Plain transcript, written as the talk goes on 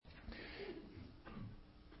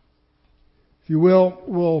If you will,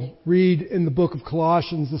 we'll read in the book of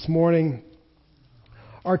Colossians this morning.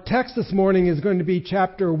 Our text this morning is going to be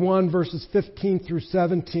chapter 1, verses 15 through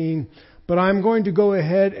 17, but I'm going to go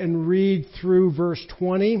ahead and read through verse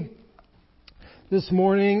 20 this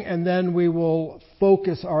morning, and then we will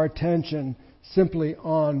focus our attention simply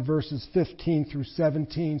on verses 15 through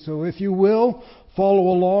 17. So if you will,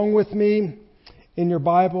 follow along with me in your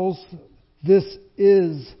Bibles. This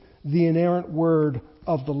is the inerrant word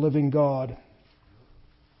of the living God.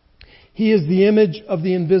 He is the image of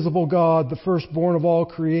the invisible God, the firstborn of all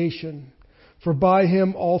creation. For by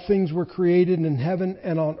Him all things were created in heaven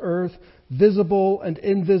and on earth, visible and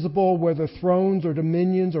invisible, whether thrones or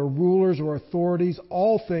dominions or rulers or authorities,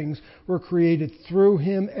 all things were created through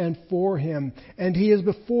Him and for Him. And He is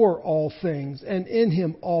before all things, and in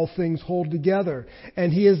Him all things hold together.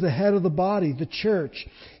 And He is the head of the body, the church.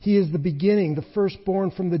 He is the beginning, the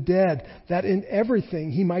firstborn from the dead, that in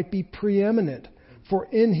everything He might be preeminent. For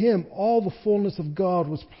in Him all the fullness of God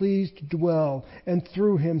was pleased to dwell, and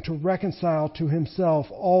through Him to reconcile to Himself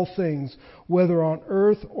all things, whether on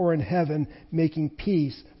earth or in heaven, making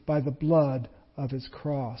peace by the blood of His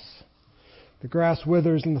cross. The grass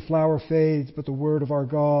withers and the flower fades, but the word of our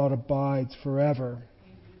God abides forever.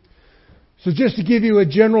 So just to give you a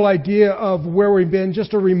general idea of where we've been,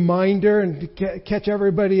 just a reminder and to catch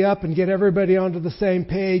everybody up and get everybody onto the same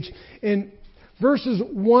page. In verses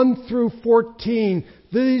 1 through 14,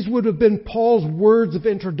 these would have been Paul's words of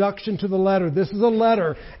introduction to the letter. This is a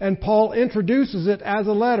letter, and Paul introduces it as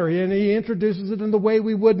a letter, and he introduces it in the way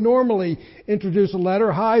we would normally introduce a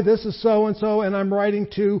letter. Hi, this is so-and-so, and I'm writing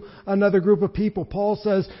to another group of people. Paul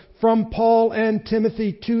says, from Paul and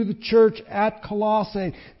Timothy to the church at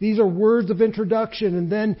Colossae. These are words of introduction. And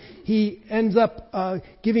then he ends up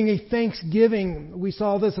giving a thanksgiving. We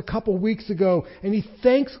saw this a couple weeks ago. And he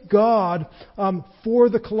thanks God for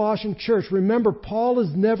the Colossian church. Remember, Paul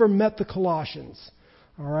has never met the Colossians.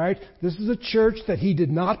 All right? This is a church that he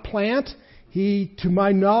did not plant. He, to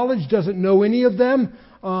my knowledge, doesn't know any of them.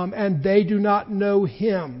 And they do not know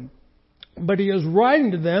him. But he is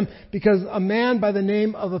writing to them because a man by the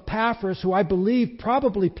name of Epaphras, who I believe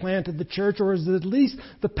probably planted the church, or is at least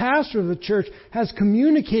the pastor of the church, has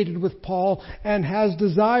communicated with Paul and has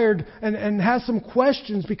desired and has some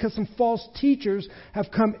questions because some false teachers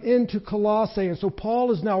have come into Colossae. And so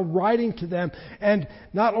Paul is now writing to them. And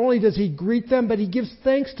not only does he greet them, but he gives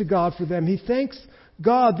thanks to God for them. He thanks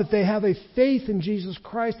God that they have a faith in Jesus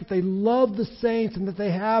Christ, that they love the saints, and that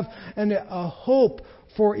they have a hope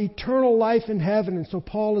for eternal life in heaven. And so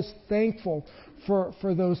Paul is thankful for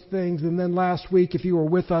those things. And then last week, if you were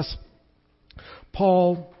with us,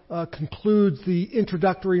 Paul concludes the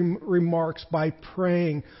introductory remarks by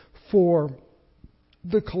praying for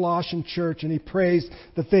the Colossian church. And he prays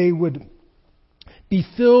that they would be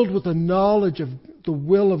filled with the knowledge of the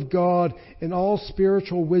will of God in all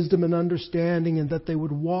spiritual wisdom and understanding, and that they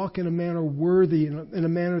would walk in a manner worthy, in a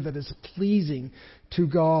manner that is pleasing to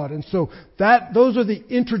God. And so those are the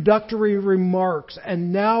introductory remarks.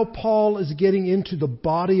 And now Paul is getting into the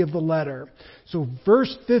body of the letter. So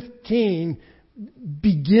verse 15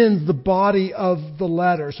 begins the body of the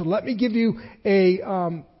letter. So let me give you a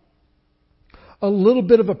little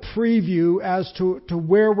bit of a preview as to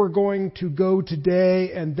where we're going to go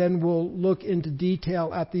today, and then we'll look into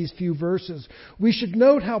detail at these few verses. We should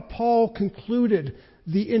note how Paul concluded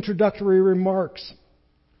the introductory remarks.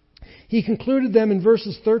 He concluded them in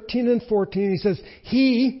verses 13 and 14. He says,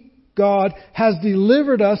 He, God, has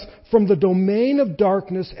delivered us from the domain of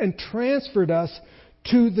darkness and transferred us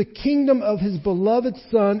to the kingdom of His beloved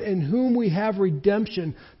Son, in whom we have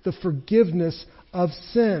redemption, the forgiveness of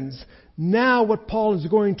sins. Now what Paul is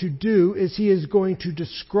going to do is he is going to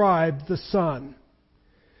describe the Son.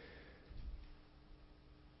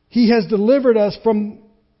 He has delivered us from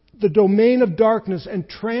the domain of darkness and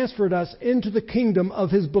transferred us into the kingdom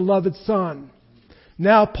of His beloved Son.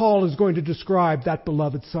 Now Paul is going to describe that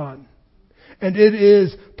beloved Son. And it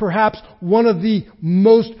is perhaps one of the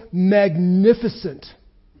most magnificent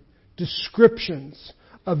descriptions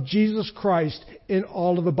of Jesus Christ in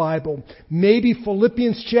all of the Bible. Maybe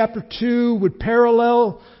Philippians chapter 2 would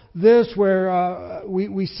parallel this, where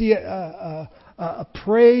we see a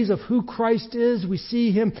praise of who Christ is. We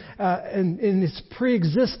see Him in His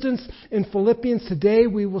pre-existence. In Philippians today,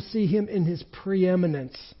 we will see Him in His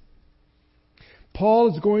preeminence.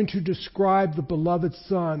 Paul is going to describe the beloved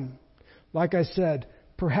Son, like I said,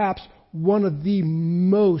 perhaps one of the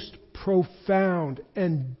most profound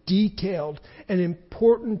and detailed and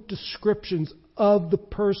important descriptions of the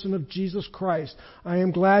person of Jesus Christ. I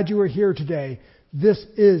am glad you are here today. This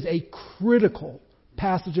is a critical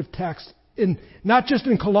passage of text, not just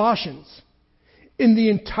in Colossians, in the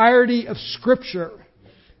entirety of Scripture,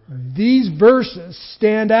 these verses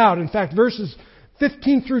stand out. In fact, verses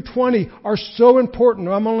 15 through 20 are so important.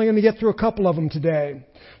 I'm only going to get through a couple of them today.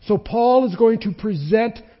 So Paul is going to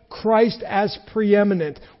present Christ as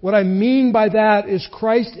preeminent. What I mean by that is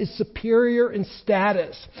Christ is superior in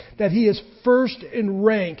status, that He is first in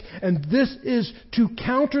rank. And this is to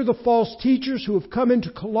counter the false teachers who have come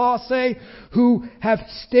into Colossae, who have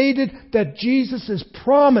stated that Jesus is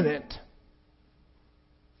prominent,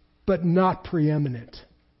 but not preeminent.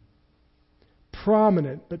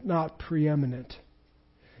 Prominent, but not preeminent.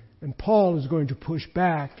 And Paul is going to push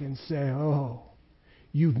back and say, oh,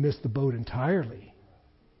 you've missed the boat entirely.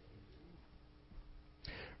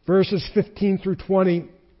 Verses 15 through 20,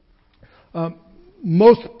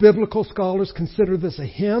 most biblical scholars consider this a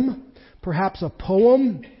hymn, perhaps a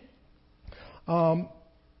poem.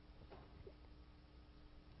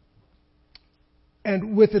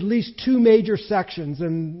 And with at least two major sections,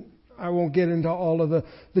 and I won't get into all of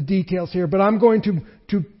the details here, but I'm going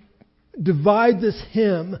to divide this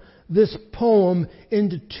hymn, this poem,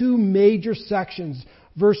 into two major sections.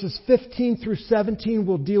 Verses 15 through 17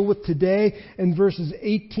 we'll deal with today, and verses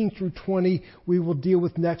 18 through 20 we will deal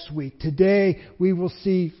with next week. Today we will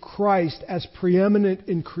see Christ as preeminent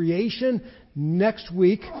in creation. Next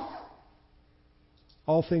week,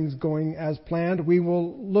 all things going as planned, we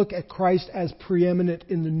will look at Christ as preeminent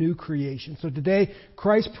in the new creation. So today,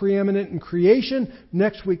 Christ preeminent in creation.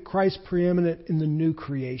 Next week, Christ preeminent in the new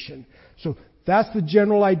creation. So that's the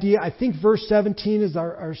general idea. I think verse 17 is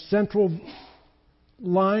our central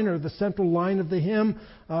line, or the central line of the hymn,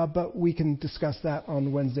 but we can discuss that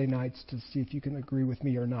on Wednesday nights to see if you can agree with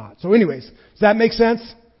me or not. So anyways, does that make sense?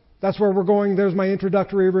 That's where we're going. There's my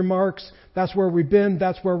introductory remarks. That's where we've been.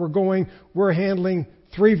 That's where we're going. We're handling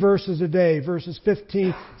 3 verses a day, verses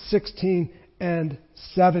 15, 16, and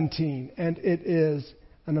 17. And it is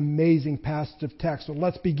an amazing passage of text. So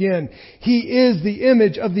let's begin. He is the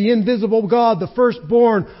image of the invisible God, the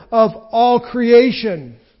firstborn of all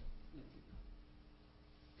creation.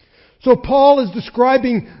 So Paul is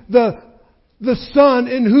describing the Son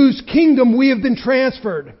in whose kingdom we have been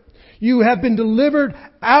transferred. You have been delivered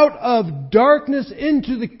out of darkness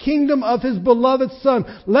into the kingdom of His beloved Son.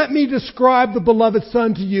 Let me describe the beloved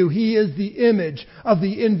Son to you. He is the image of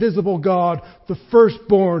the invisible God, the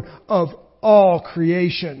firstborn of all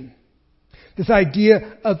creation. This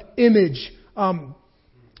idea of image,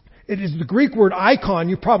 it is the Greek word icon.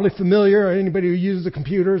 You're probably familiar, or anybody who uses a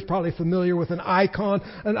computer is probably familiar with an icon.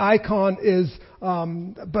 An icon is,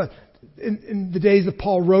 but in the days that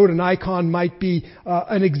Paul wrote, an icon might be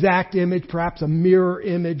an exact image, perhaps a mirror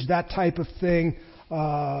image, that type of thing.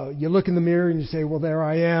 You look in the mirror and you say, well, there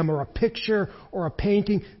I am, or a picture or a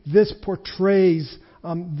painting. This portrays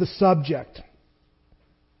the subject.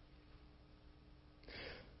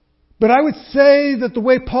 But I would say that the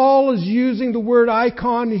way Paul is using the word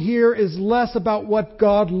icon here is less about what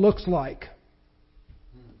God looks like.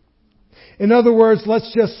 In other words,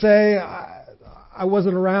 let's just say, I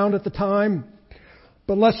wasn't around at the time,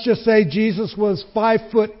 but let's just say Jesus was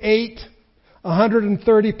 5'8",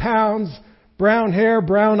 130 pounds, brown hair,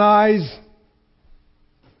 brown eyes.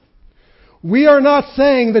 We are not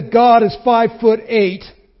saying that God is 5'8",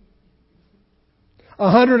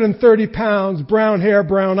 130 pounds, brown hair,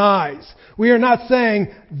 brown eyes. We are not saying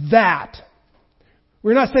that.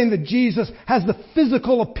 We're not saying that Jesus has the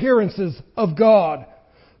physical appearances of God.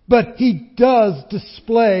 But He does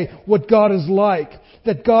display what God is like.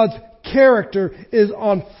 That God's character is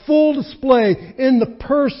on full display in the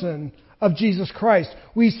person of Jesus Christ.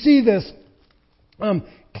 We see this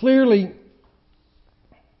clearly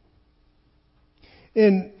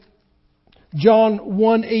in John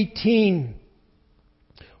 1:18,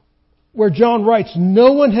 where John writes,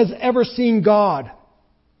 "No one has ever seen God.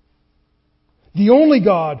 The only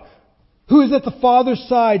God who is at the Father's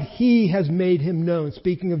side, He has made Him known."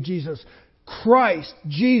 Speaking of Jesus, Christ,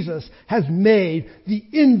 Jesus, has made the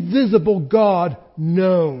invisible God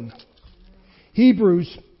known.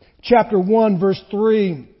 Hebrews chapter 1 verse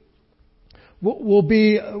 3. We'll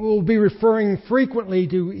be referring frequently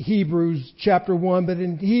to Hebrews chapter 1, but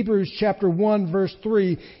in Hebrews chapter 1 verse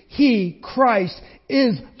 3, He, Christ,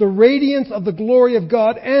 is the radiance of the glory of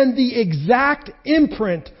God and the exact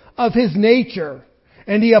imprint of His nature.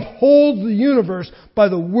 And He upholds the universe by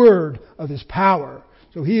the word of His power.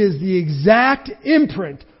 So He is the exact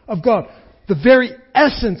imprint of God, the very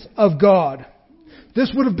essence of God.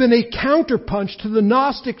 This would have been a counterpunch to the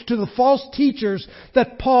Gnostics, to the false teachers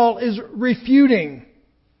that Paul is refuting.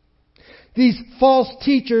 These false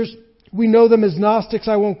teachers, we know them as Gnostics.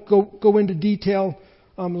 I won't go into detail.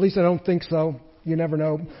 At least I don't think so. you never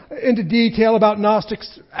know, into detail about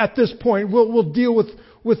Gnostics at this point. We'll deal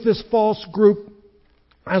with this false group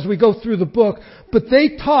as we go through the book. But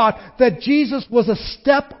they taught that Jesus was a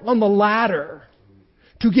step on the ladder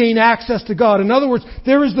to gain access to God. In other words,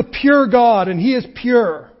 there is the pure God, and He is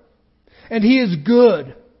pure. And He is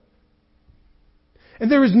good.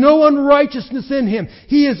 And there is no unrighteousness in Him.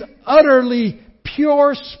 He is utterly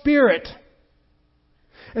pure spirit.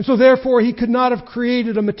 And so therefore He could not have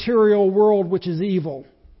created a material world which is evil.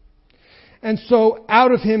 And so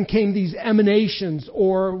out of Him came these emanations,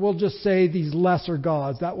 or we'll just say these lesser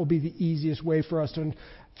gods. That will be the easiest way for us to...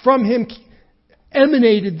 From Him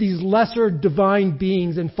emanated these lesser divine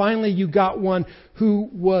beings, and finally you got one who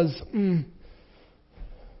was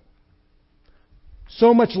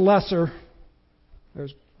so much lesser,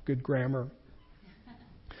 there's good grammar,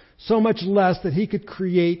 so much less that He could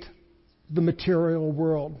create the material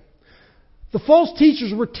world. The false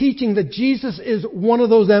teachers were teaching that Jesus is one of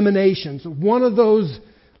those emanations, one of those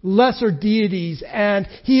lesser deities, and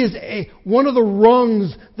He is one of the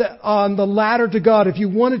rungs on the ladder to God. If you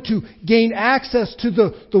wanted to gain access to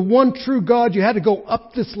the one true God, you had to go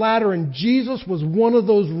up this ladder, and Jesus was one of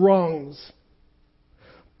those rungs.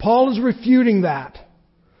 Paul is refuting that.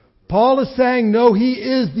 Paul is saying, no, He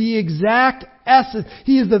is the exact essence.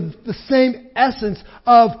 He is the same essence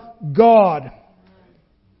of God.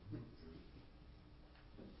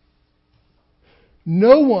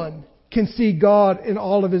 No one can see God in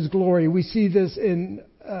all of His glory. We see this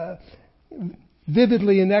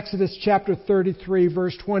vividly in Exodus chapter 33,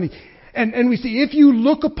 verse 20. And we see, if you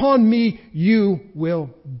look upon me, you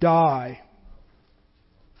will die.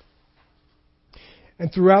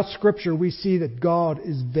 And throughout Scripture, we see that God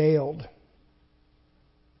is veiled.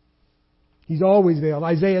 He's always veiled.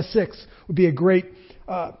 Isaiah 6 would be a great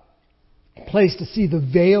place to see the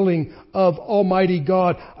veiling of Almighty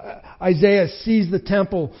God. Isaiah sees the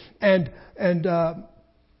temple, and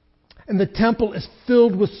the temple is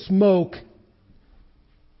filled with smoke.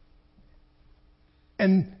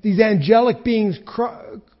 And these angelic beings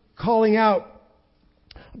calling out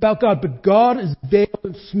about God, but God is veiled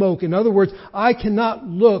in smoke. In other words, I cannot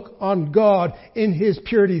look on God in His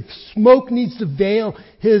purity. Smoke needs to veil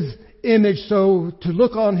His image, so to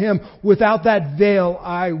look on Him without that veil,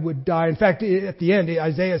 I would die. In fact, at the end,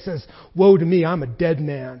 Isaiah says, woe to me, I'm a dead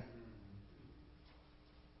man.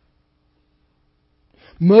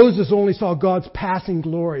 Moses only saw God's passing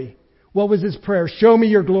glory. What was his prayer? Show me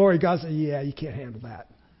your glory. God said, yeah, you can't handle that.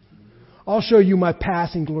 I'll show you my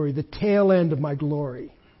passing glory, the tail end of my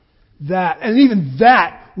glory. That, and even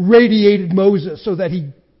that radiated Moses so that he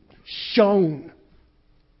shone.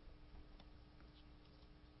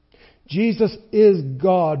 Jesus is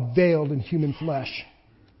God veiled in human flesh.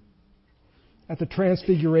 At the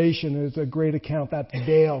Transfiguration, there's a great account that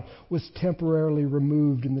veil was temporarily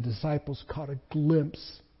removed and the disciples caught a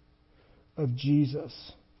glimpse of Jesus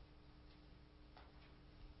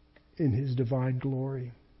in His divine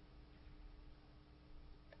glory.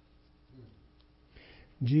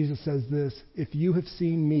 Jesus says this, if you have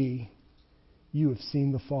seen me, you have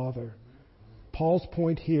seen the Father. Paul's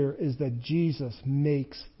point here is that Jesus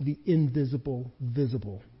makes the invisible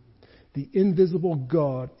visible. The invisible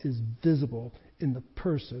God is visible in the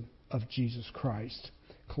person of Jesus Christ.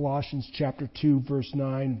 Colossians chapter 2, verse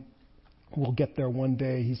 9. We'll get there one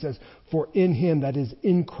day. He says, for in Him, that is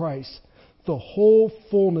in Christ, the whole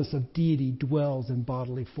fullness of deity dwells in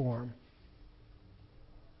bodily form.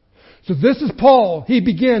 So this is Paul. He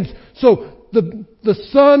begins. So the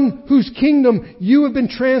Son whose kingdom you have been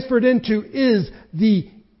transferred into is the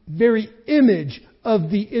very image of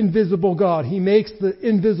the invisible God. He makes the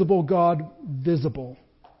invisible God visible.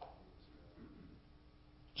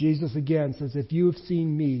 Jesus again says, if you have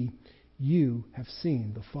seen me, you have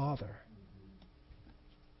seen the Father.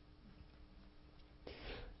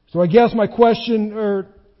 So I guess my question, or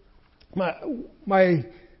my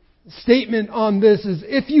statement on this is,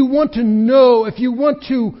 if you want to know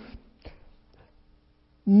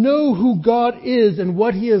who God is and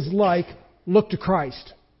what He is like, look to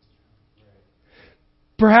Christ.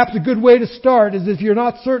 Perhaps a good way to start is, if you're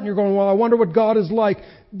not certain, you're going, well, I wonder what God is like.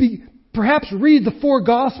 Perhaps read the 4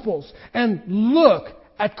 Gospels and look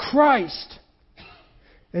at Christ.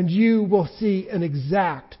 And you will see an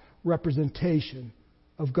exact representation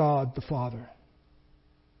of God the Father.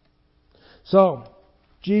 So,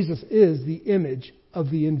 Jesus is the image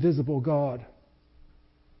of the invisible God.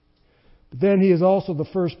 But then He is also the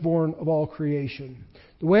firstborn of all creation.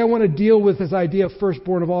 The way I want to deal with this idea of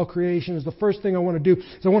firstborn of all creation is, the first thing I want to do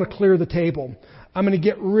is I want to clear the table. I'm going to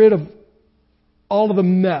get rid of all of the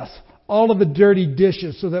mess, all of the dirty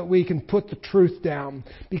dishes so that we can put the truth down.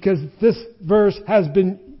 Because this verse has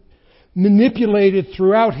been manipulated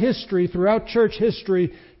throughout history, throughout church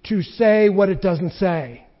history, to say what it doesn't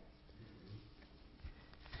say.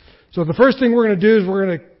 So the first thing we're going to do is we're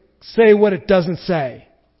going to say what it doesn't say.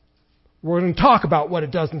 We're going to talk about what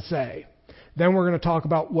it doesn't say. Then we're going to talk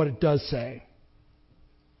about what it does say.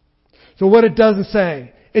 So what it doesn't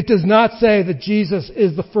say. It does not say that Jesus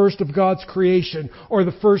is the first of God's creation or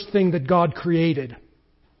the first thing that God created.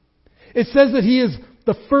 It says that He is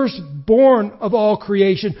the firstborn of all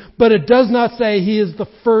creation, but it does not say He is the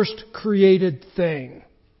first created thing.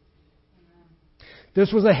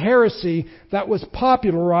 This was a heresy that was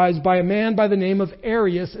popularized by a man by the name of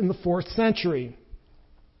Arius in the 4th century.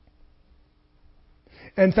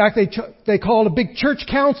 In fact, they called a big church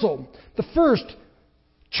council, the first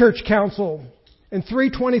church council in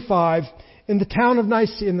 325 in the town of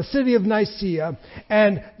Nicaea, in the city of Nicaea,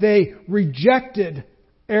 and they rejected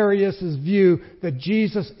Arius' view that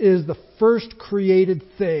Jesus is the first created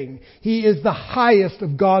thing. He is the highest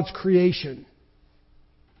of God's creation.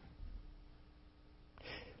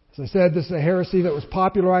 As I said, this is a heresy that was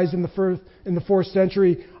popularized in the 4th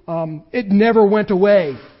century. It never went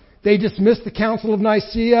away. They dismissed the Council of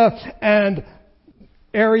Nicaea, and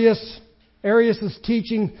Arius'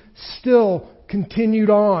 teaching still continued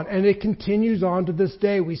on, and it continues on to this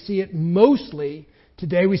day. We see it mostly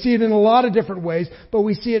today. We see it in a lot of different ways, but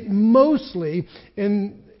we see it mostly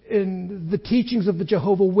in the teachings of the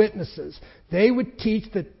Jehovah's Witnesses. They would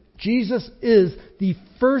teach that Jesus is the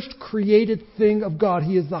first created thing of God.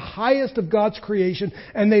 He is the highest of God's creation,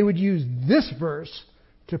 and they would use this verse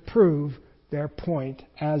to prove their point,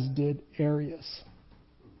 as did Arius.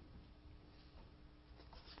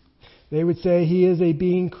 They would say He is a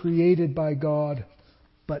being created by God,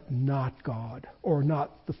 but not God, or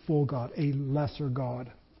not the full God, a lesser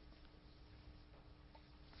God.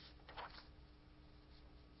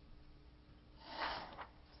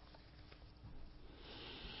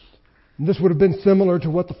 And this would have been similar to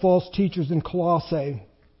what the false teachers in Colossae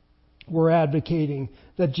were advocating,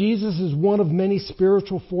 that Jesus is one of many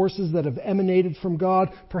spiritual forces that have emanated from God.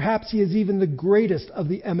 Perhaps He is even the greatest of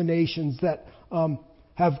the emanations that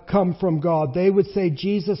have come from God. They would say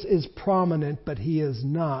Jesus is prominent, but He is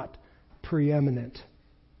not preeminent.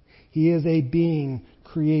 He is a being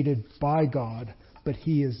created by God, but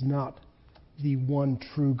He is not the one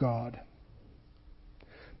true God.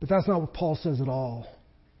 But that's not what Paul says at all.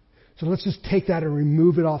 So let's just take that and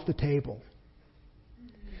remove it off the table.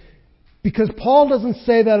 Because Paul doesn't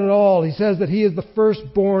say that at all. He says that He is the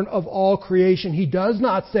firstborn of all creation. He does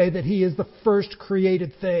not say that He is the first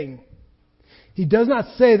created thing. He does not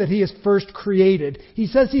say that He is first created. He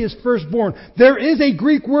says He is firstborn. There is a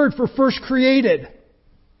Greek word for first created.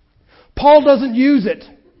 Paul doesn't use it.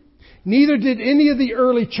 Neither did any of the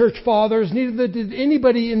early church fathers. Neither did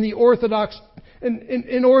anybody in the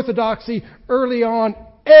in orthodoxy early on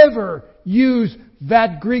ever use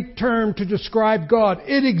that Greek term to describe God.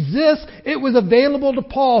 It exists. It was available to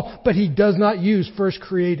Paul, but he does not use first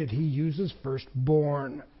created. He uses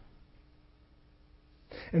firstborn.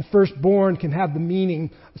 And firstborn can have the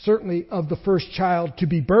meaning, certainly, of the first child to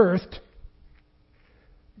be birthed.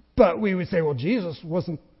 But we would say, well, Jesus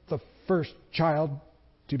wasn't the first child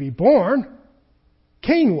to be born.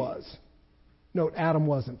 Cain was. Note, Adam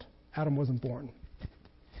wasn't. Adam wasn't born.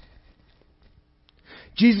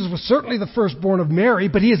 Jesus was certainly the firstborn of Mary,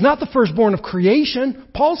 but He is not the firstborn of creation.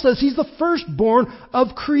 Paul says He's the firstborn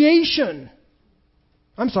of creation.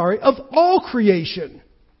 Of all creation.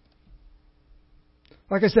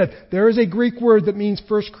 Like I said, there is a Greek word that means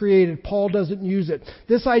first created. Paul doesn't use it.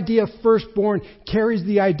 This idea of firstborn carries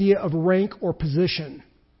the idea of rank or position.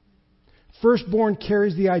 Firstborn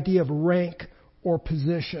carries the idea of rank or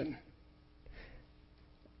position.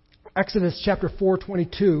 Exodus chapter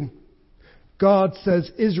 4:22. God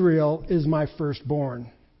says, Israel is my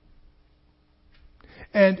firstborn.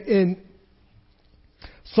 And in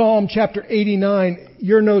Psalm chapter 89,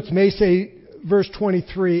 your notes may say verse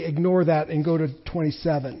 23. Ignore that and go to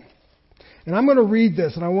 27. And I'm going to read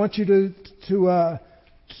this, and I want you to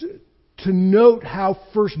note how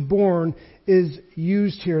firstborn is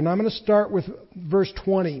used here. And I'm going to start with verse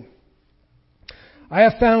 20. I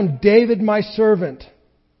have found David my servant.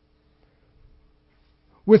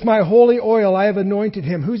 With my holy oil I have anointed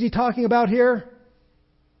him. Who's he talking about here?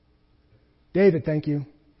 David, thank you.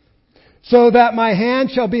 So that my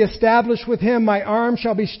hand shall be established with him, my arm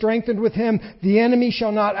shall be strengthened with him. The enemy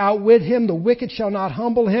shall not outwit him, the wicked shall not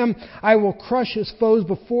humble him. I will crush his foes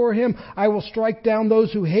before him. I will strike down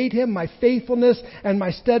those who hate him. My faithfulness and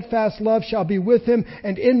my steadfast love shall be with him,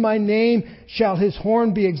 and in my name shall his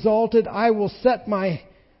horn be exalted. I will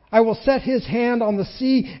set his hand on the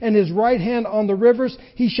sea and his right hand on the rivers.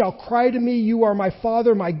 He shall cry to me, you are my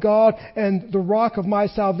Father, my God, and the rock of my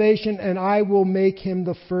salvation, and I will make him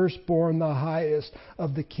the firstborn, the highest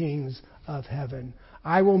of the kings of heaven.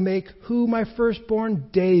 I will make who my firstborn?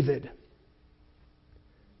 David.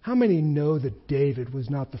 How many know that David was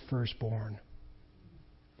not the firstborn?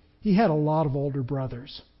 He had a lot of older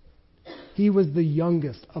brothers. He was the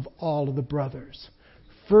youngest of all of the brothers.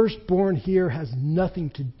 Firstborn here has nothing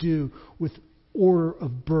to do with order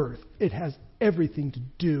of birth. It has everything to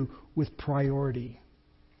do with priority.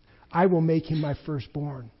 I will make him my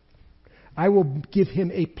firstborn. I will give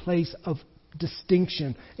him a place of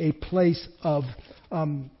distinction, a place of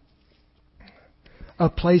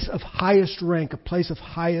highest rank, a place of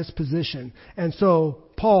highest position. And so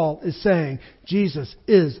Paul is saying Jesus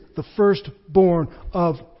is the firstborn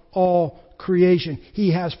of all creation.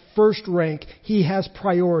 He has first rank. He has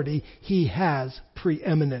priority. He has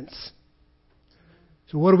preeminence.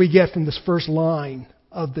 So what do we get from this first line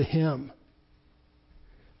of the hymn?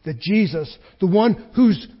 That Jesus, the one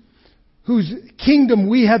whose kingdom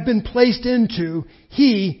we have been placed into,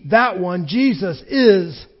 He, that one, Jesus,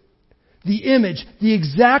 is the image, the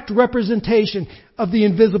exact representation of the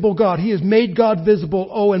invisible God. He has made God visible.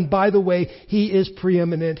 Oh, and by the way, He is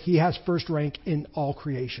preeminent. He has first rank in all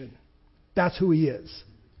creation. That's who He is.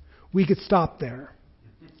 We could stop there.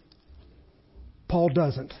 Paul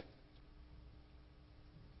doesn't.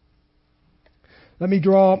 Let me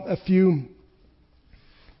draw a few,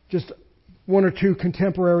 just one or two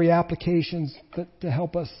contemporary applications to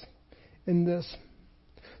help us in this.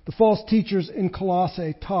 The false teachers in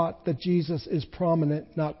Colossae taught that Jesus is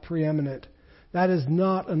prominent, not preeminent. That is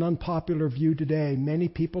not an unpopular view today. Many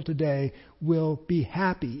people today will be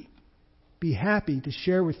happy to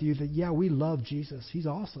share with you that, yeah, we love Jesus. He's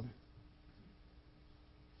awesome.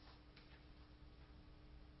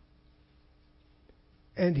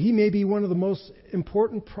 And He may be one of the most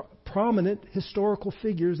important, prominent historical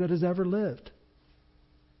figures that has ever lived.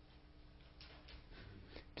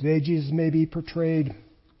 Today, Jesus may be portrayed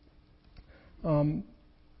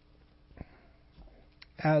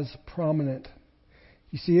as prominent.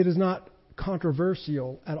 You see, it is not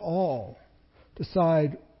controversial at all to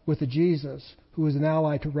side with a Jesus who is an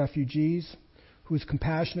ally to refugees, who is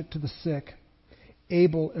compassionate to the sick,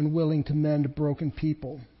 able and willing to mend broken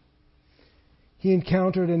people. He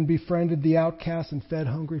encountered and befriended the outcasts and fed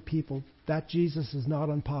hungry people. That Jesus is not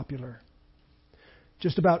unpopular.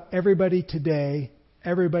 Just about everybody today,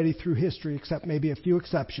 everybody through history, except maybe a few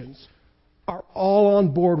exceptions, are all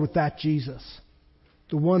on board with that Jesus.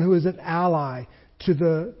 The one who is an ally to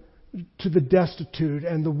the destitute,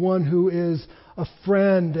 and the one who is a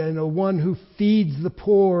friend, and the one who feeds the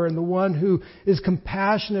poor, and the one who is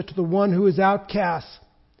compassionate to the one who is outcast.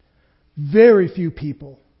 Very few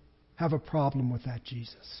people have a problem with that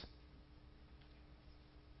Jesus.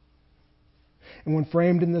 And when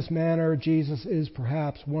framed in this manner, Jesus is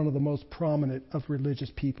perhaps one of the most prominent of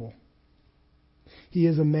religious people. He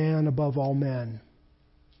is a man above all men.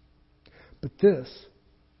 But this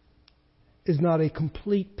is not a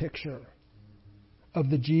complete picture of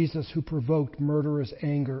the Jesus who provoked murderous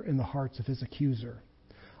anger in the hearts of His accuser.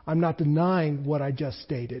 I'm not denying what I just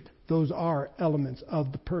stated. Those are elements of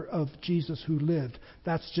Jesus who lived.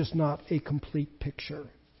 That's just not a complete picture.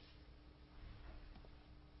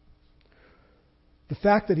 The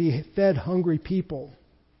fact that He fed hungry people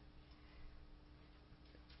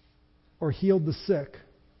or healed the sick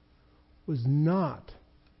was not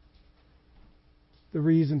the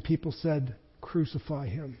reason people said, crucify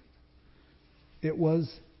Him. It was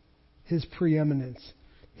His preeminence,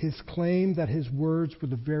 His claim that His words were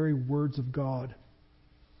the very words of God.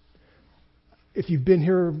 If you've been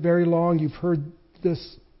here very long, you've heard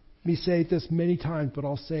me say this many times, but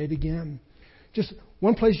I'll say it again. Just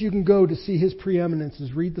one place you can go to see His preeminence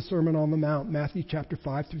is read the Sermon on the Mount, Matthew chapter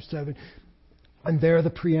 5 through 7. And there the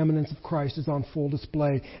preeminence of Christ is on full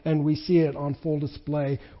display. And we see it on full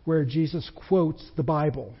display where Jesus quotes the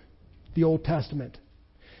Bible, the Old Testament.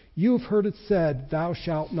 You have heard it said, thou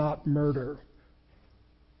shalt not murder.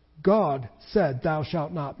 God said, thou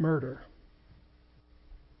shalt not murder.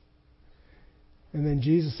 And then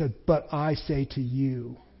Jesus said, but I say to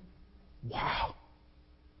you. Wow.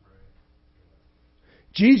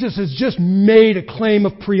 Jesus has just made a claim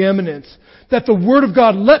of preeminence. That the Word of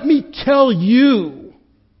God, let me tell you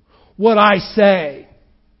what I say.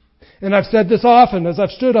 And I've said this often as I've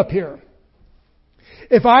stood up here.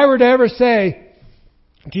 If I were to ever say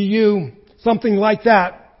to you something like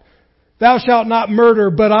that, thou shalt not murder,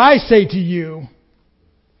 but I say to you,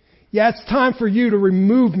 yeah, it's time for you to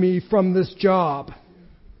remove me from this job.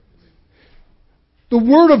 The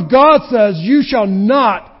Word of God says, you shall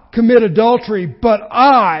not commit adultery, but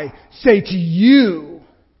I say to you.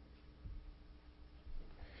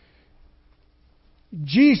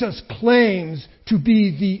 Jesus claims to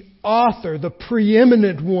be the author, the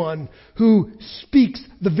preeminent one who speaks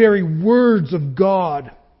the very words of God.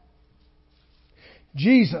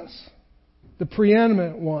 Jesus, the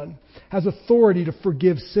preeminent one, has authority to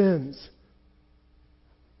forgive sins.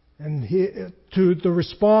 And the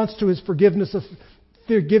response to his forgiveness of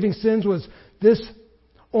forgiving sins was this: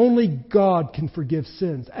 only God can forgive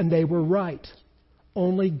sins. And they were right.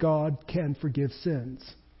 Only God can forgive sins.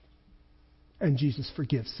 And Jesus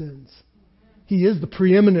forgives sins. He is the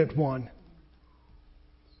preeminent one.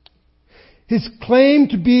 His claim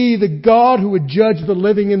to be the God who would judge the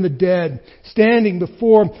living and the dead, standing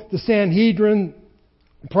before the Sanhedrin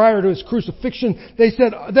prior to his crucifixion, they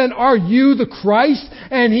said, then are you the Christ?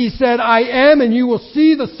 And he said, I am, and you will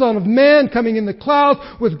see the Son of Man coming in the clouds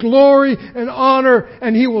with glory and honor,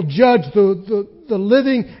 and he will judge the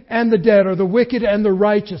living and the dead, or the wicked and the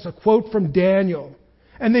righteous. A quote from Daniel.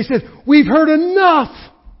 And they said, we've heard enough.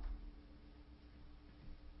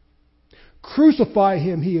 Crucify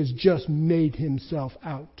him. He has just made himself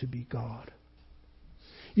out to be God.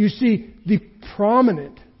 You see, the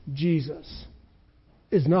prominent Jesus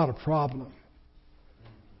is not a problem.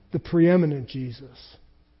 The preeminent Jesus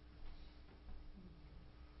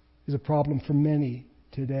is a problem for many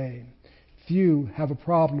today. Few have a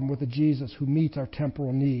problem with a Jesus who meets our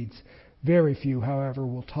temporal needs. Very few, however,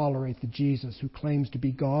 will tolerate the Jesus who claims to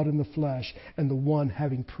be God in the flesh and the one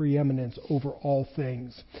having preeminence over all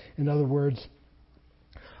things. In other words,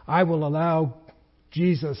 I will allow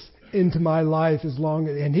Jesus into my life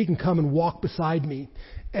and he can come and walk beside me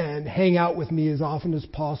and hang out with me as often as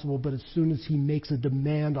possible, but as soon as he makes a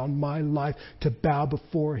demand on my life to bow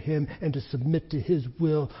before him and to submit to his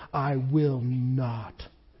will, I will not.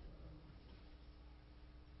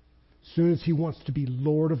 As soon as he wants to be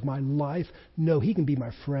Lord of my life, no, he can be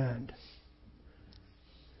my friend.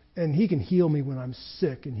 And he can heal me when I'm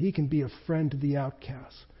sick, and he can be a friend to the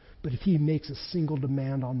outcast. But if he makes a single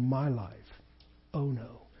demand on my life, oh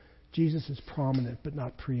no. Jesus is prominent but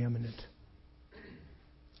not preeminent.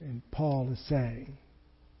 And Paul is saying,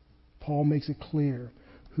 Paul makes it clear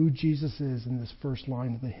who Jesus is in this first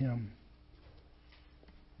line of the hymn.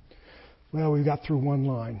 Well, we got through one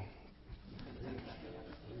line.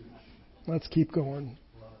 Let's keep going.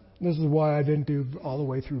 This is why I didn't do all the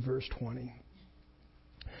way through verse 20.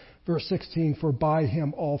 Verse 16, for by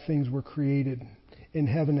him all things were created, in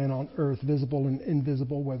heaven and on earth, visible and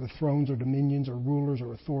invisible, whether thrones or dominions or rulers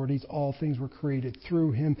or authorities, all things were created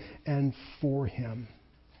through him and for him.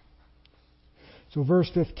 So verse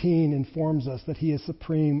 15 informs us that he is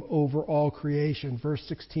supreme over all creation. Verse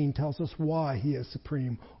 16 tells us why he is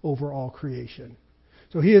supreme over all creation.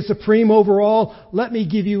 So he is supreme over all. Let me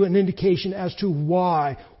give you an indication as to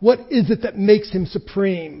why. What is it that makes him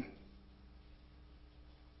supreme?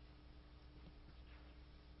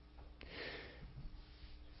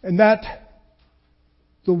 And that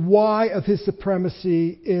the why of his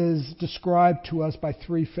supremacy is described to us by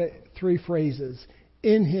three phrases.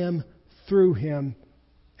 In him, through him,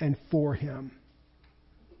 and for him.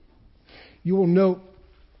 You will note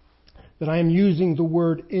that I am using the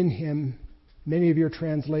word in him. Many of your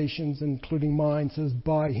translations, including mine, says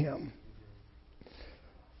by him.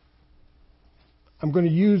 I'm going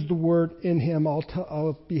to use the word in him.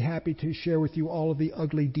 I'll be happy to share with you all of the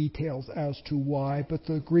ugly details as to why. But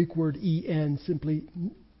the Greek word en simply,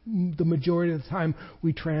 the majority of the time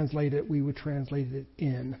we would translate it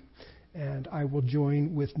in. And I will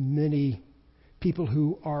join with many people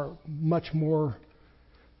who are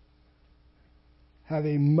have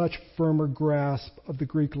a much firmer grasp of the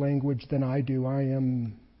Greek language than I do. I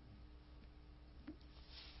am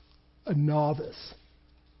a novice.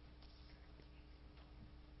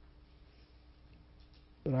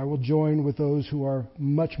 But I will join with those who are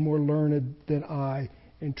much more learned than I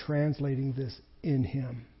in translating this in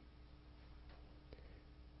him.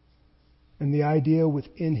 And the idea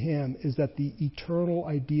within him is that the eternal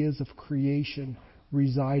ideas of creation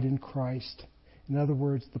reside in Christ. In other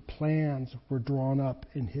words, the plans were drawn up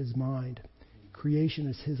in his mind. Creation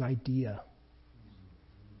is his idea.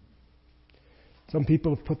 Some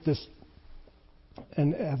people have put this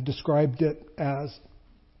and have described it as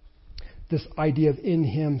this idea of in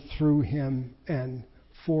him, through him, and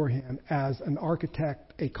for him as an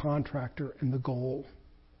architect, a contractor, and the goal.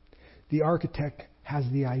 The architect has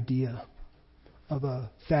the idea of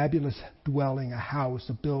a fabulous dwelling, a house,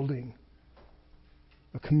 a building,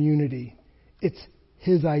 a community. It's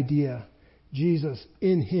his idea. Jesus,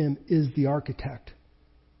 in him, is the architect.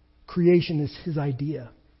 Creation is his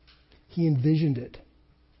idea. He envisioned it.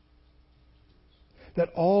 That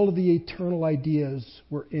all of the eternal ideas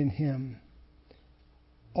were in him.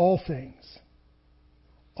 All things.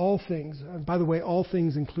 All things. And by the way, all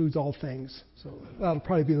things includes all things. So that'll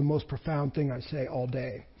probably be the most profound thing I say all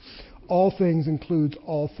day. All things includes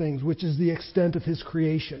all things, which is the extent of his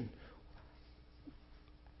creation.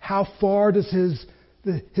 How far does his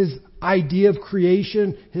idea of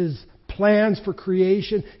creation, his plans for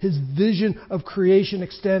creation, his vision of creation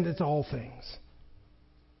extend? It's all things.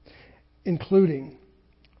 Including,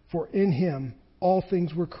 for in him all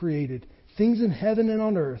things were created, things in heaven and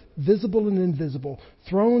on earth, visible and invisible,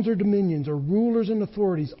 thrones or dominions or rulers and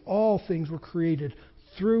authorities, all things were created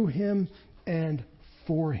through him and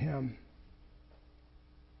for him.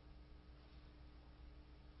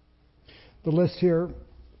 The list here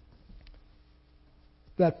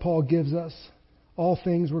that Paul gives us, all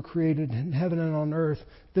things were created in heaven and on earth.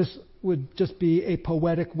 This would just be a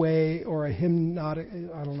poetic way or a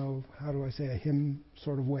hymnotic, I don't know, how do I say, a hymn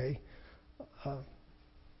sort of way.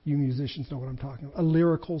 You musicians know what I'm talking about. A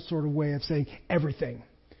lyrical sort of way of saying everything.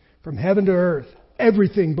 From heaven to earth,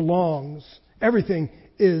 everything belongs. Everything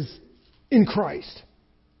is in Christ.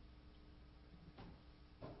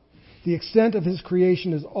 The extent of his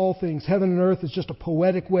creation is all things. Heaven and earth is just a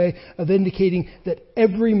poetic way of indicating that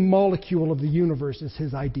every molecule of the universe is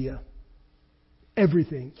his idea.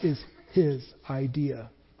 Everything is his idea.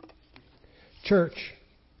 Church.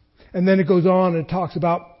 And then it goes on and it talks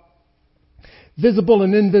about visible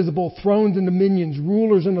and invisible, thrones and dominions,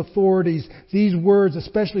 rulers and authorities. These words,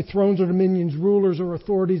 especially thrones or dominions, rulers or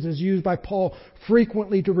authorities, is used by Paul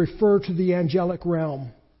frequently to refer to the angelic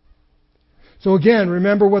realm. So again,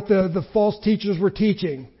 remember what the false teachers were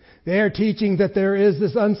teaching. They are teaching that there is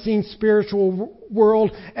this unseen spiritual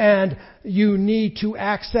world and you need to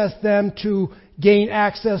access them to gain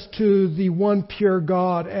access to the one pure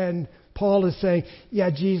God. And Paul is saying,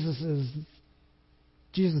 yeah, Jesus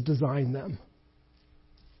designed them.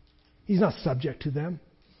 He's not subject to them.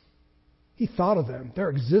 He thought of them.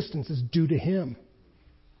 Their existence is due to him.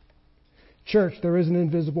 Church, there is an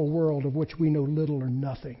invisible world of which we know little or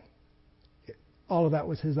nothing. All of that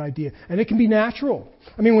was his idea. And it can be natural.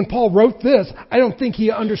 I mean, when Paul wrote this, I don't think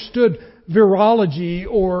he understood virology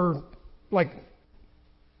or like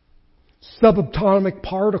subatomic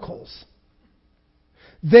particles.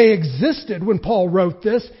 They existed when Paul wrote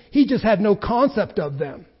this. He just had no concept of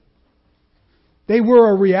them. They were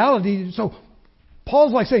a reality. So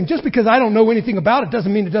Paul's like saying, just because I don't know anything about it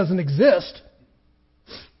doesn't mean it doesn't exist.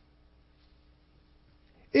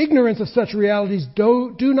 Ignorance of such realities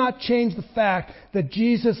do not change the fact that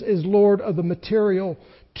Jesus is Lord of the material,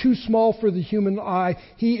 too small for the human eye.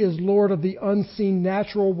 He is Lord of the unseen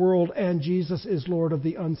natural world, and Jesus is Lord of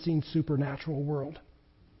the unseen supernatural world.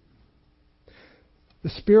 The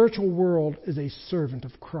spiritual world is a servant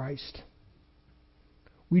of Christ.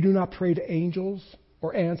 We do not pray to angels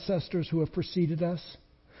or ancestors who have preceded us.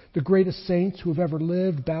 The greatest saints who have ever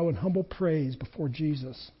lived bow in humble praise before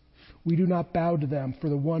Jesus. We do not bow to them, for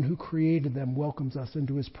the one who created them welcomes us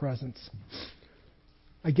into his presence.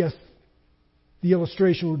 I guess the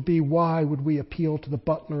illustration would be, why would we appeal to the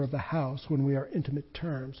butler of the house when we are intimate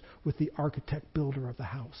terms with the architect builder of the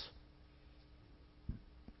house?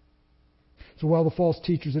 So while the false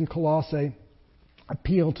teachers in Colossae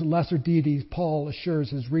appeal to lesser deities, Paul assures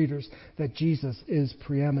his readers that Jesus is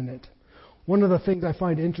preeminent. One of the things I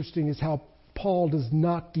find interesting is how Paul does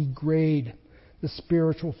not degrade the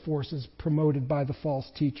spiritual forces promoted by the false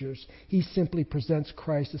teachers. He simply presents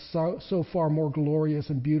Christ as so far more glorious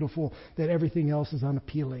and beautiful that everything else is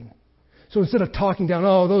unappealing. So instead of talking down,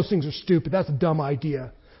 oh, those things are stupid, that's a dumb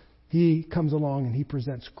idea, he comes along and he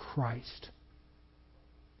presents Christ.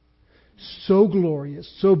 So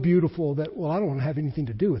glorious, so beautiful that, well, I don't want to have anything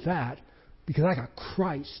to do with that because I got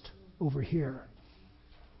Christ over here.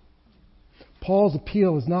 Paul's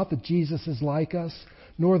appeal is not that Jesus is like us,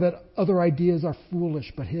 nor that other ideas are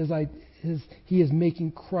foolish, but he is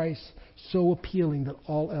making Christ so appealing that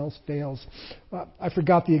all else fails. I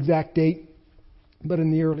forgot the exact date, but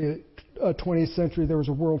in the early 20th century there was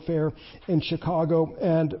a World Fair in Chicago,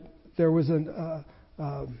 and there was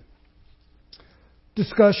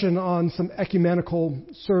discussion on some ecumenical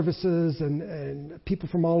services and people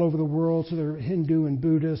from all over the world. So there are Hindu and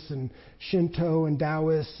Buddhists and Shinto and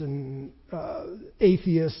Taoists and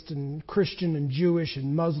atheists and Christian and Jewish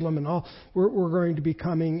and Muslim and all. We're going to be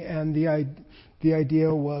coming, and the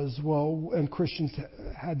idea was, well, and Christians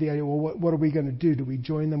had the idea, well, what are we going to do? Do we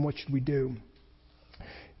join them? What should we do?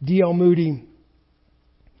 D.L. Moody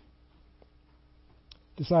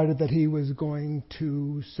decided that he was going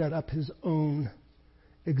to set up his own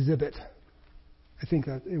exhibit. I think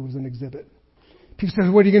that it was an exhibit. People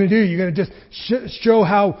said, what are you going to do? You're going to just show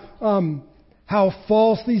how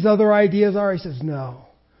false these other ideas are? He says, no.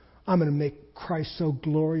 I'm going to make Christ so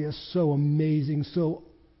glorious, so amazing, so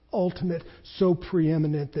ultimate, so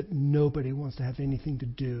preeminent that nobody wants to have anything to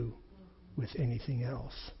do with anything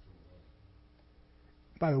else.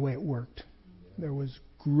 By the way, it worked. There was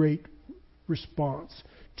great response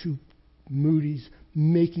to Moody's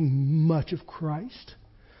making much of Christ.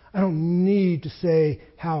 I don't need to say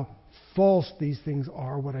how false these things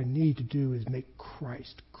are. What I need to do is make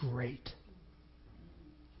Christ great.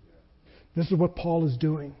 This is what Paul is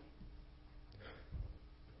doing.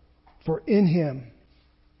 For in him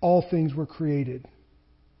all things were created.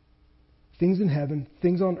 Things in heaven,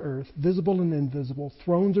 things on earth, visible and invisible,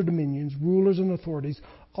 thrones or dominions, rulers and authorities.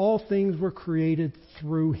 All things were created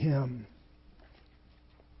through him.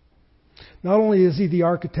 Not only is he the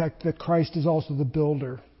architect, but Christ is also the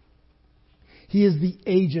builder. He is the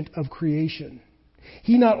agent of creation.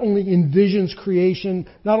 He not only envisions creation,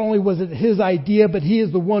 not only was it his idea, but he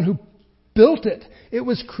is the one who built it. It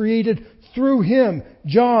was created through him.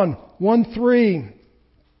 John 1:3,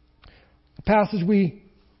 a passage we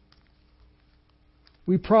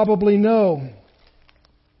probably know.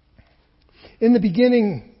 In the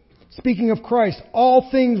beginning, speaking of Christ, all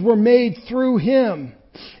things were made through him,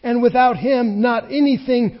 and without him not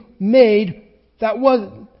anything made that was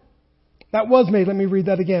made. Let me read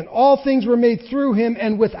that again. All things were made through him,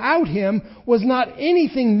 and without him was not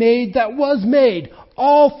anything made that was made.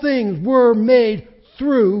 All things were made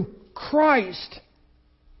through Christ.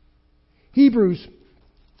 Hebrews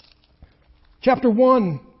chapter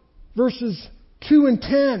 1, verses 2 and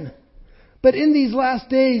 10. But in these last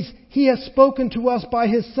days he has spoken to us by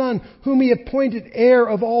his Son, whom he appointed heir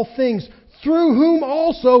of all things, through whom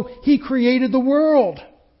also he created the world.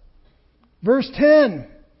 Verse 10.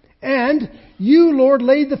 And you, Lord,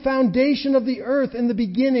 laid the foundation of the earth in the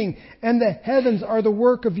beginning, and the heavens are the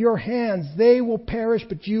work of your hands. They will perish,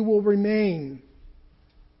 but you will remain.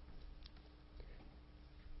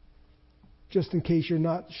 Just in case you're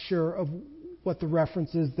not sure of what the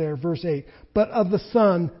reference is there, verse 8. But of the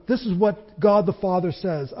Son, this is what God the Father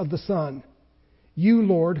says of the Son. You,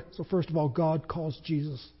 Lord, so first of all, God calls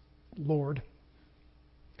Jesus Lord,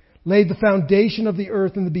 laid the foundation of the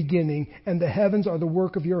earth in the beginning, and the heavens are the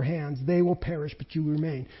work of your hands. They will perish, but you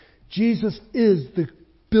remain. Jesus is the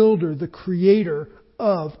builder, the creator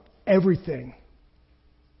of everything.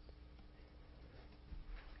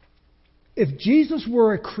 If Jesus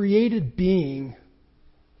were a created being,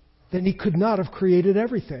 then he could not have created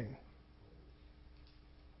everything.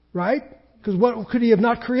 Right? Because what could he have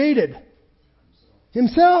not created?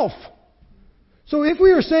 Himself. So if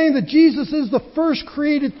we are saying that Jesus is the first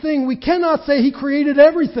created thing, we cannot say he created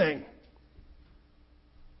everything.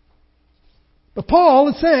 But Paul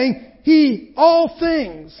is saying all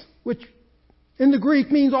things, which in the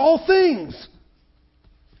Greek means all things,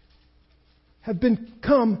 have been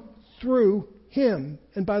come through him.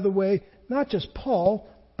 And by the way, not just Paul,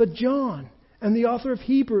 but John and the author of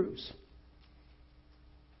Hebrews.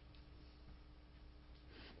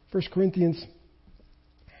 1 Corinthians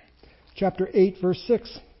chapter 8, verse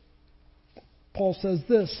 6. Paul says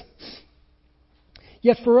this.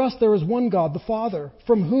 Yet for us there is one God, the Father,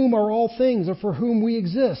 from whom are all things, or for whom we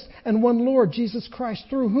exist, and one Lord, Jesus Christ,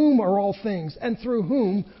 through whom are all things, and through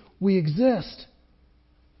whom we exist.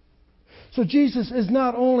 So Jesus is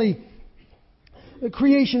not only,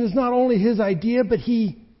 creation is not only his idea, but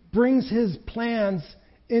he brings his plans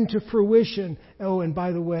into fruition. Oh, and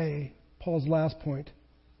by the way, Paul's last point,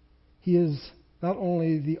 he is not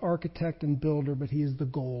only the architect and builder, but he is the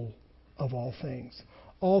goal of all things.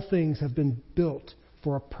 All things have been built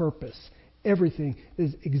for a purpose. Everything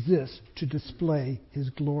exists to display his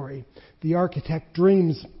glory. The architect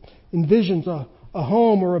envisions a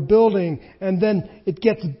home or a building, and then it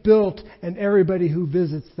gets built, and everybody who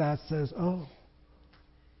visits that says, oh,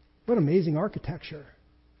 what amazing architecture.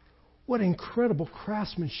 What incredible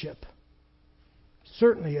craftsmanship.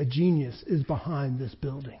 Certainly a genius is behind this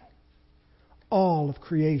building. All of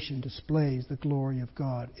creation displays the glory of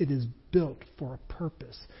God. It is built for a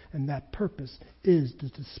purpose, and that purpose is to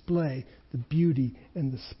display the beauty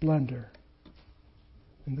and the splendor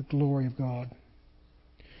and the glory of God.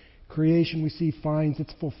 Creation, we see, finds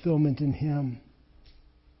its fulfillment in Him.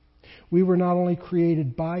 We were not only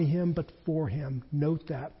created by Him, but for Him. Note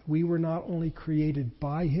that. We were not only created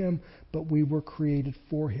by Him, but we were created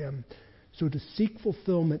for Him. So to seek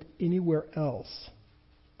fulfillment anywhere else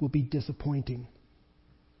will be disappointing.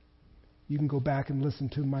 You can go back and listen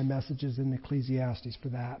to my messages in Ecclesiastes for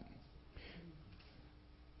that.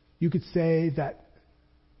 You could say that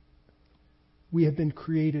we have been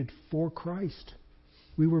created for Christ.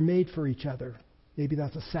 We were made for each other. Maybe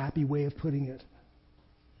that's a sappy way of putting it.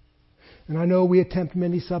 And I know we attempt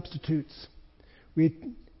many substitutes. We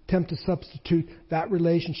attempt to substitute that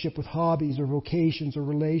relationship with hobbies or vocations or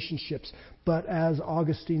relationships. But as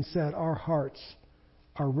Augustine said, our hearts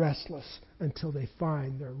are restless until they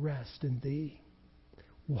find their rest in Thee.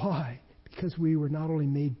 Why? Because we were not only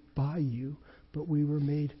made by You, but we were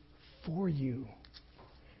made for You.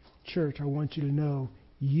 Church, I want you to know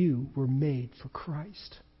you were made for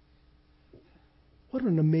Christ. What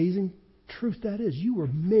an amazing truth that is. You were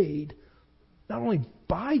made not only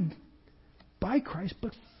by Christ,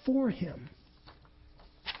 but for Him.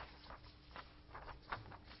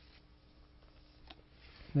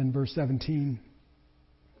 Then verse 17.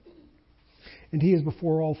 And He is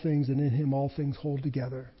before all things, and in Him all things hold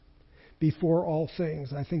together. Before all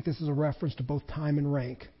things. I think this is a reference to both time and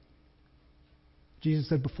rank. Jesus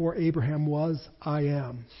said, before Abraham was, I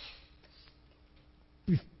am.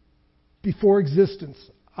 Before existence,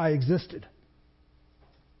 I existed.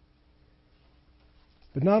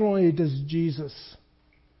 But not only does Jesus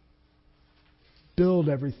build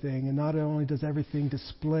everything, and not only does everything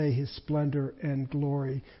display His splendor and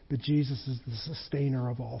glory, but Jesus is the sustainer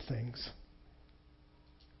of all things.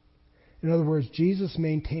 In other words, Jesus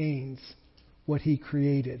maintains what He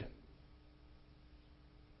created.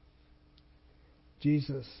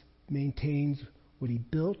 Jesus maintains what He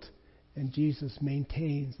built, and Jesus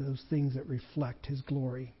maintains those things that reflect His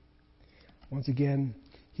glory. Once again,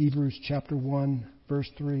 Hebrews chapter 1, verse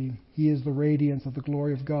 3. He is the radiance of the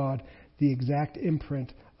glory of God, the exact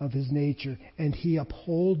imprint of His nature, and He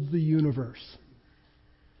upholds the universe.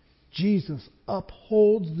 Jesus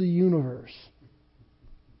upholds the universe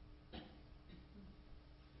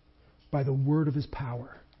by the word of His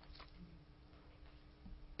power.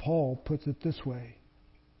 Paul puts it this way.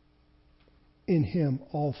 In Him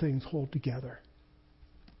all things hold together.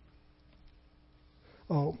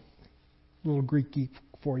 Oh, a little Greek geek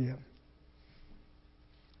for you.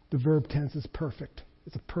 The verb tense is perfect.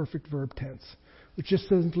 It's a perfect verb tense, which just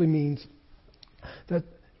simply means that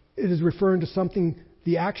it is referring to something,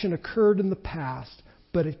 the action occurred in the past,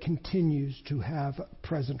 but it continues to have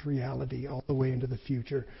present reality all the way into the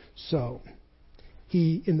future. So,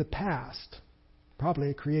 He, in the past, probably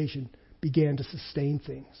at creation, began to sustain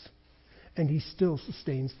things. And He still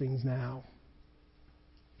sustains things now.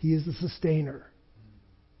 He is the sustainer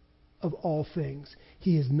of all things.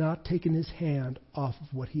 He has not taken His hand off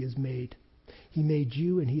of what He has made. He made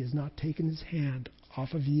you, and He has not taken His hand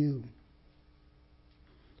off of you.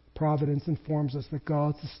 Providence informs us that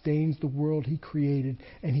God sustains the world He created,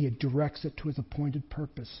 and He directs it to His appointed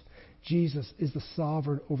purpose. Jesus is the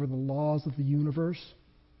sovereign over the laws of the universe.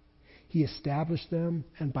 He established them,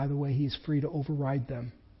 and by the way, He is free to override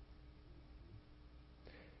them.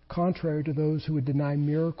 Contrary to those who would deny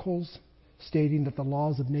miracles, stating that the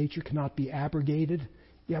laws of nature cannot be abrogated,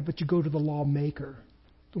 yeah, but you go to the lawmaker,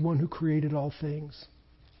 the one who created all things.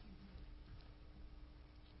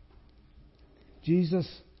 Jesus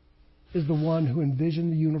is the one who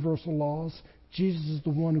envisioned the universal laws. Jesus is the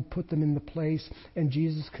one who put them into place, and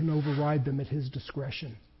Jesus can override them at His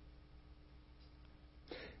discretion.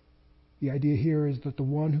 The idea here is that the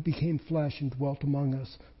one who became flesh and dwelt among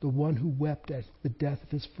us, the one who wept at the death of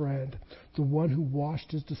His friend, the one who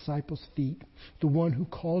washed His disciples' feet, the one who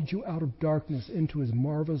called you out of darkness into His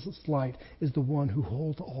marvelous light, is the one who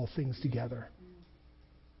holds all things together.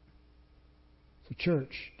 So,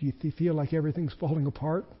 church, do you feel like everything's falling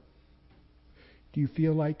apart? Do you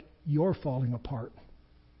feel like you're falling apart?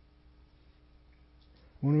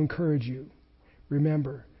 I want to encourage you.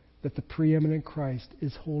 Remember that the preeminent Christ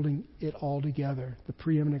is holding it all together. The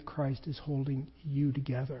preeminent Christ is holding you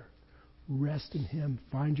together. Rest in Him.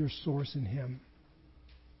 Find your source in Him.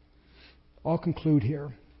 I'll conclude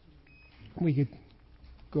here. We could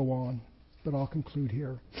go on, but I'll conclude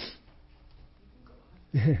here.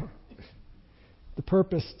 The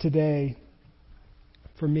purpose today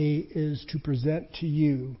for me is to present to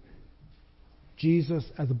you Jesus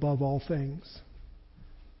as above all things.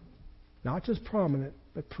 Not just prominent,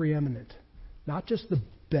 but preeminent. Not just the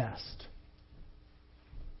best,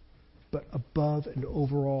 but above and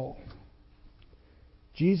over all.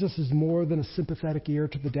 Jesus is more than a sympathetic ear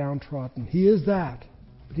to the downtrodden. He is that,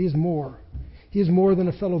 but He is more. He is more than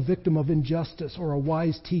a fellow victim of injustice or a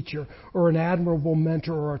wise teacher or an admirable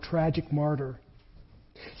mentor or a tragic martyr.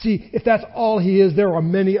 See, if that's all He is, there are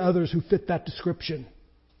many others who fit that description.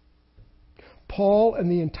 Paul and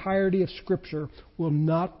the entirety of Scripture will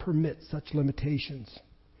not permit such limitations.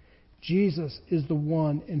 Jesus is the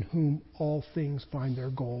one in whom all things find their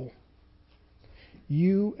goal.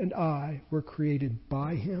 You and I were created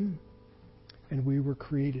by Him, and we were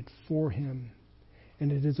created for Him.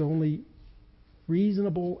 And it is only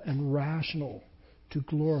reasonable and rational to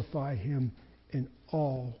glorify Him in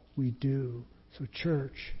all we do. So,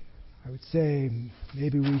 church, I would say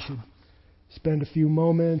maybe we should spend a few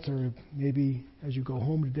moments, or maybe as you go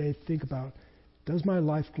home today, think about, does my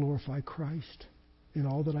life glorify Christ in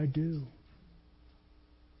all that I do?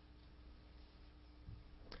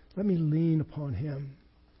 Let me lean upon Him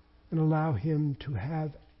and allow Him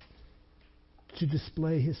to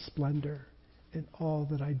display His splendor in all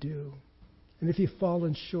that I do. And if you've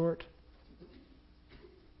fallen short,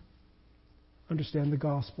 understand the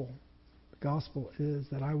gospel. The gospel is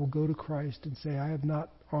that I will go to Christ and say, I have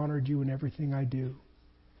not honored you in everything I do.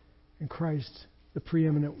 And Christ, the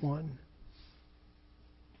preeminent one,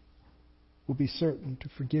 will be certain to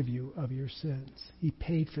forgive you of your sins. He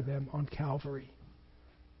paid for them on Calvary.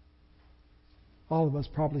 All of us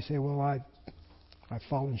probably say, well, I've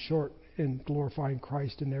fallen short in glorifying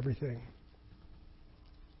Christ in everything.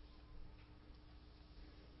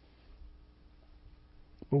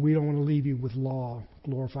 But we don't want to leave you with law,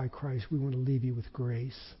 glorify Christ. We want to leave you with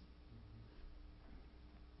grace.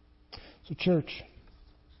 So, church,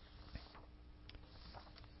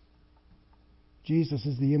 Jesus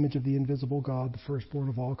is the image of the invisible God, the firstborn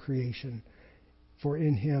of all creation. For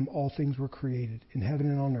in Him all things were created, in heaven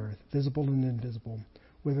and on earth, visible and invisible,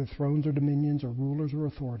 whether thrones or dominions or rulers or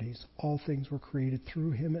authorities. All things were created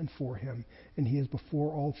through Him and for Him, and He is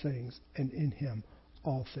before all things, and in Him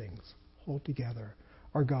all things hold together.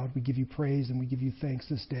 Our God, we give you praise and we give you thanks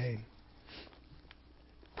this day.